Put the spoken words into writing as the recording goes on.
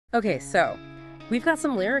Okay, so we've got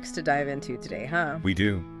some lyrics to dive into today, huh? We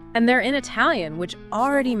do. And they're in Italian, which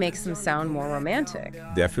already makes them sound more romantic.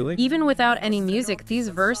 Definitely. Even without any music, these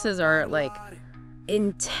verses are, like,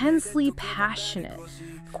 intensely passionate.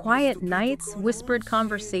 Quiet nights, whispered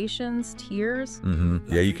conversations, tears.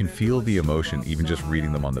 Yeah, you can feel the emotion even just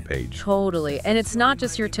reading them on the page. Totally. And it's not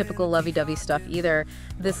just your typical lovey-dovey stuff either.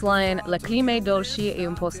 This line, lacrime dolci e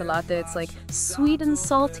un po' salate, it's like sweet and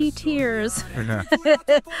salty tears.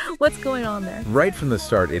 What's going on there? Right from the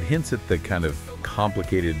start, it hints at the kind of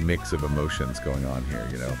complicated mix of emotions going on here,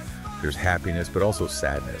 you know. There's happiness, but also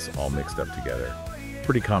sadness all mixed up together.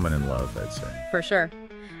 Pretty common in love, I'd say. For sure.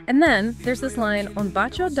 And then there's this line, un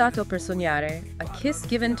bacio dato per sognare, a kiss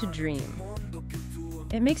given to dream.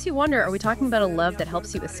 It makes you wonder, are we talking about a love that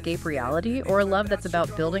helps you escape reality, or a love that's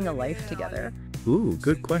about building a life together? Ooh,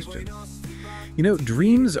 good question. You know,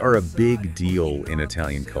 dreams are a big deal in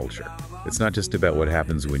Italian culture. It's not just about what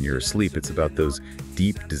happens when you're asleep, it's about those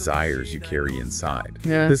deep desires you carry inside.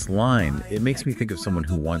 Yeah. This line, it makes me think of someone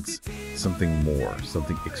who wants something more,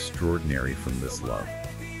 something extraordinary from this love.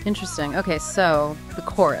 Interesting. Okay, so the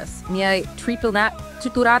chorus. Mi hai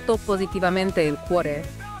triturato positivamente il cuore.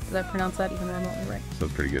 Did I pronounce that even remotely right?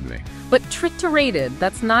 Sounds pretty good to me. But triturated,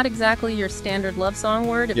 that's not exactly your standard love song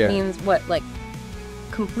word. It means what, like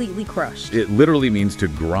completely crushed? It literally means to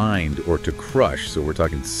grind or to crush, so we're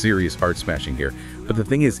talking serious heart smashing here. But the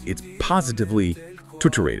thing is, it's positively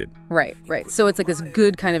triturated. Right, right. So it's like this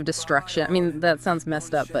good kind of destruction. I mean, that sounds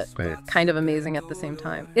messed up, but Right. kind of amazing at the same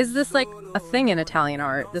time. Is this like a thing in Italian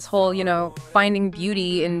art? This whole, finding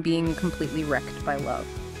beauty in being completely wrecked by love?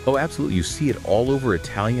 Oh, absolutely. You see it all over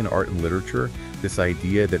Italian art and literature, this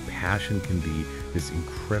idea that passion can be this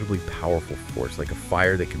incredibly powerful force, like a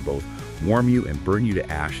fire that can both warm you and burn you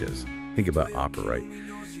to ashes. Think about opera,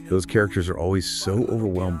 right? Those characters are always so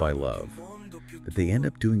overwhelmed by love that they end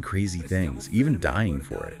up doing crazy things, even dying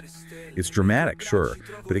for it. It's dramatic, sure,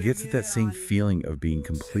 but it gets at that same feeling of being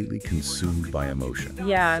completely consumed by emotion.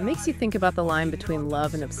 Yeah, it makes you think about the line between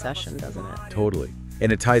love and obsession, doesn't it? Totally.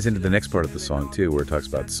 And it ties into the next part of the song, too, where it talks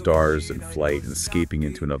about stars and flight and escaping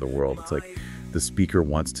into another world. It's like the speaker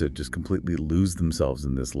wants to just completely lose themselves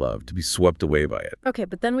in this love, to be swept away by it. Okay,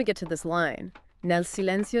 but then we get to this line. Nel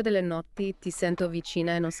silenzio delle notti ti sento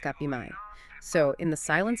vicina e non scappi mai. So, in the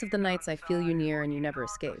silence of the nights, I feel you near and you never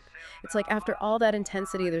escape. It's like after all that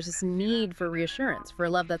intensity, there's this need for reassurance, for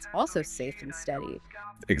a love that's also safe and steady.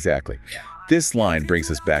 Exactly. This line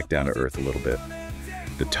brings us back down to earth a little bit.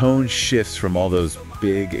 The tone shifts from all those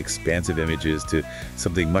big, expansive images to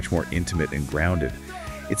something much more intimate and grounded.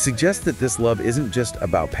 It suggests that this love isn't just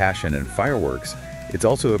about passion and fireworks, it's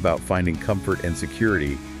also about finding comfort and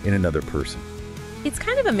security in another person. It's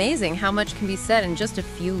kind of amazing how much can be said in just a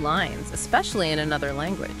few lines, especially in another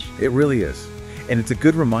language. It really is. And it's a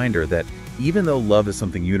good reminder that even though love is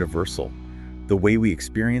something universal, the way we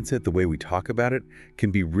experience it, the way we talk about it,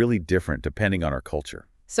 can be really different depending on our culture.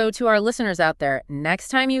 So to our listeners out there, next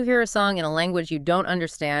time you hear a song in a language you don't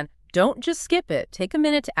understand, don't just skip it. Take a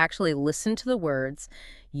minute to actually listen to the words.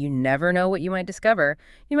 You never know what you might discover.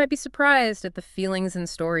 You might be surprised at the feelings and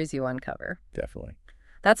stories you uncover. Definitely.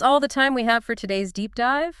 That's all the time we have for today's deep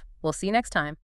dive. We'll see you next time.